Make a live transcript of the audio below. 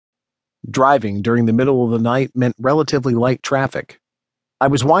Driving during the middle of the night meant relatively light traffic. I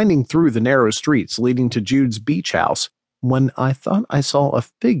was winding through the narrow streets leading to Jude's beach house when I thought I saw a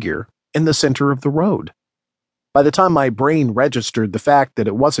figure in the center of the road. By the time my brain registered the fact that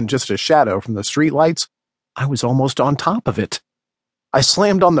it wasn't just a shadow from the streetlights, I was almost on top of it. I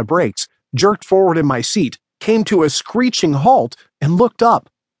slammed on the brakes, jerked forward in my seat, came to a screeching halt, and looked up.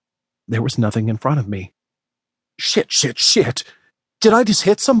 There was nothing in front of me. Shit. Did I just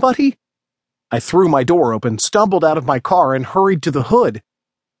hit somebody? I threw my door open, stumbled out of my car, and hurried to the hood.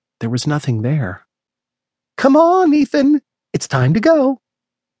 There was nothing there. Come on, Ethan. It's time to go.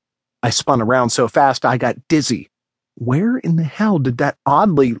 I spun around so fast I got dizzy. Where in the hell did that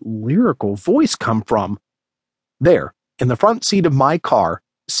oddly lyrical voice come from? There, in the front seat of my car,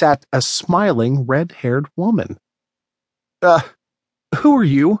 sat a smiling red-haired woman. Who are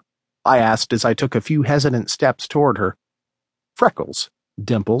you? I asked as I took a few hesitant steps toward her. Freckles,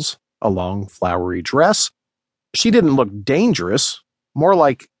 dimples, a long flowery dress. She didn't look dangerous, more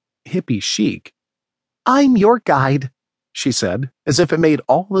like hippie chic. I'm your guide, she said, as if it made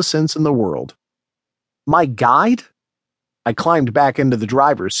all the sense in the world. My guide? I climbed back into the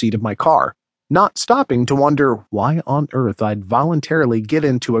driver's seat of my car, not stopping to wonder why on earth I'd voluntarily get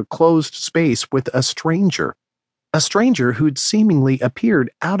into a closed space with a stranger who'd seemingly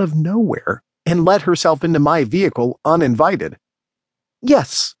appeared out of nowhere and let herself into my vehicle uninvited.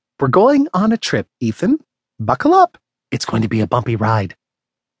 Yes, we're going on a trip, Ethan. Buckle up. It's going to be a bumpy ride.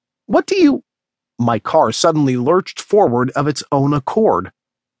 What do you... My car suddenly lurched forward of its own accord.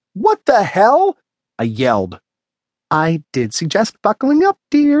 What the hell? I yelled. I did suggest buckling up,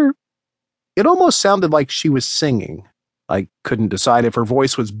 dear. It almost sounded like she was singing. I couldn't decide if her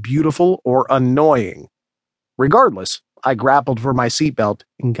voice was beautiful or annoying. Regardless, I grappled for my seatbelt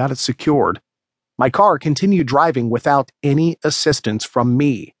and got it secured. My car continued driving without any assistance from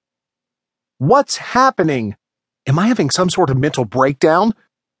me. What's happening? Am I having some sort of mental breakdown?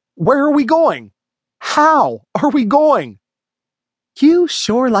 Where are we going? How are we going? You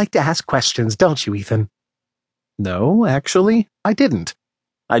sure like to ask questions, don't you, Ethan? No, actually, I didn't.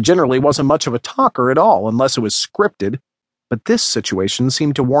 I generally wasn't much of a talker at all unless it was scripted, but this situation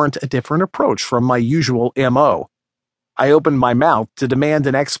seemed to warrant a different approach from my usual M.O. I opened my mouth to demand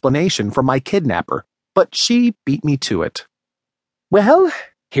an explanation from my kidnapper, but she beat me to it. Well,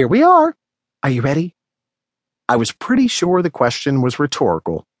 here we are. Are you ready? I was pretty sure the question was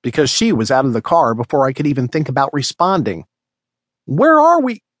rhetorical, because she was out of the car before I could even think about responding. Where are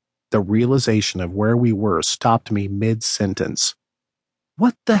we? The realization of where we were stopped me mid-sentence.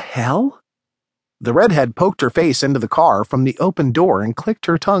 What the hell? The redhead poked her face into the car from the open door and clicked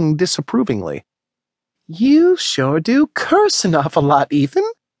her tongue disapprovingly. You sure do curse an awful lot, Ethan.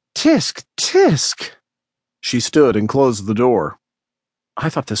 Tisk, tisk. She stood and closed the door. I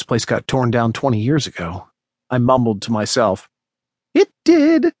thought this place got torn down 20 years ago. I mumbled to myself. It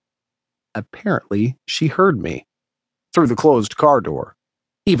did. Apparently, she heard me. Through the closed car door,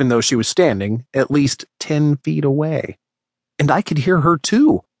 even though she was standing at least 10 feet away. And I could hear her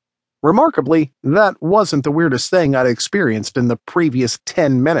too. Remarkably, that wasn't the weirdest thing I'd experienced in the previous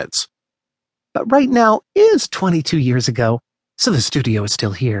 10 minutes. But right now is 22 years ago, so the studio is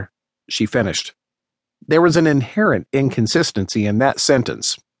still here, she finished. There was an inherent inconsistency in that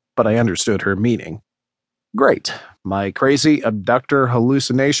sentence, but I understood her meaning. Great, my crazy abductor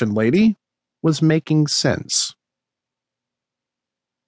hallucination lady was making sense.